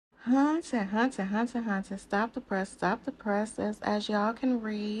Hunter. Stop the press. As y'all can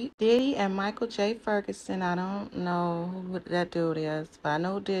read, Diddy and Michael J. Ferguson, I don't know who that dude is, but I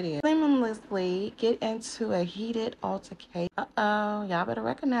know who Diddy is, seamlessly get into a heated altercation. Y'all better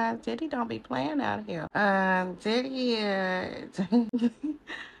recognize Diddy don't be playing out here. Diddy,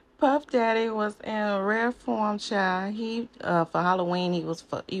 Puff Daddy was in rare form, child. He, for Halloween, he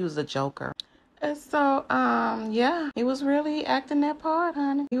was a Joker. And so, yeah, he was really acting that part,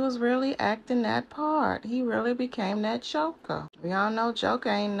 honey. He was really acting that part. He really became that Joker. We all know Joker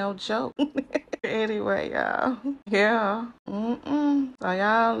ain't no joke. Anyway, y'all. Yeah. So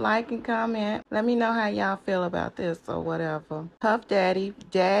y'all like and comment. Let me know how y'all feel about this or whatever. Puff Daddy,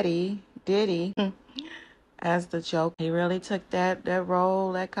 Diddy. As the Joker. He really took that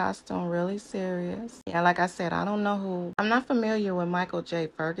role, that costume really serious. Yeah, like I said, I don't know who. I'm not familiar with Michael J.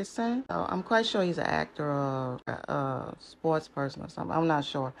 Ferguson, so I'm quite sure he's an actor or a sports person or something. I'm not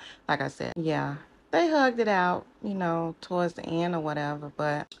sure. Like I said, yeah. They hugged it out, you know, towards the end or whatever,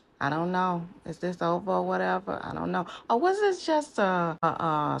 but I don't know. Is this over or whatever? I don't know. Or was this just a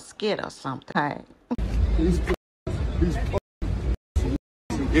skit or something?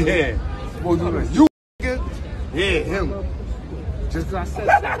 Yeah. You yeah, him. Just because I said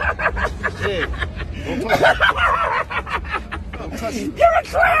so. Yeah. Don't touch me. You're a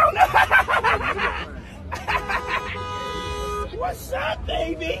clown! What's up,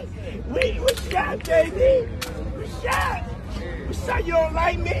 baby? What's up, baby? What's up? What's up? You don't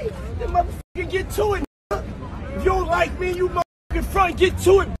like me? Then motherfucker get to it, nigga. If you don't like me, you motherfucking front, get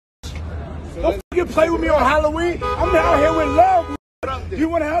to it, bitch. Don't fucking play with me on Halloween. I'm out here with love. You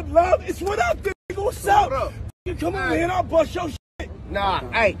want to have love? It's what up, nigga. What's up? You come over here and I'll bust your shit. Nah,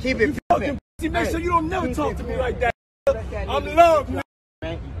 hey, keep it fucking pussy. Make sure you don't never talk to me like that. I'm love,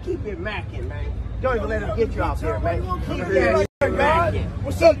 man. Keep it macking, man. Don't even let him get you out there, man. Keep that macking.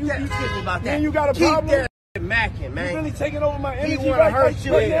 What's up? You kidding about that? Man, you got a problem? Keep that macking, man. You really taking over my energy He want to hurt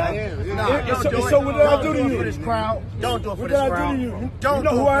you. Nah, don't do it. So what did I do to you? For this crowd. Don't do it for What this did I crowd. do to you? Don't do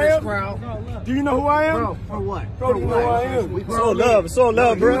you know who I am? Do you know who I am? Bro, for what? Bro, you know who I am? It's all love. It's all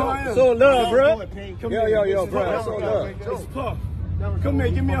love, bro. It's all love, bro. Yo, bro. It's all love. It's Puff. Come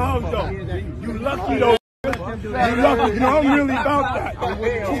here, give me a hug, though. You lucky, though. You lucky. You know, I'm really about that.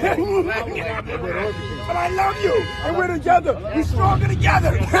 But I love you. And we're together. We're stronger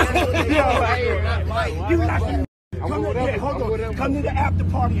together. You lucky. Come here, hold on. Come to the after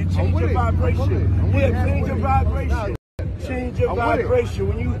party and change your vibration. Yeah, change your vibration. Change your vibration.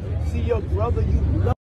 When you see your brother, you love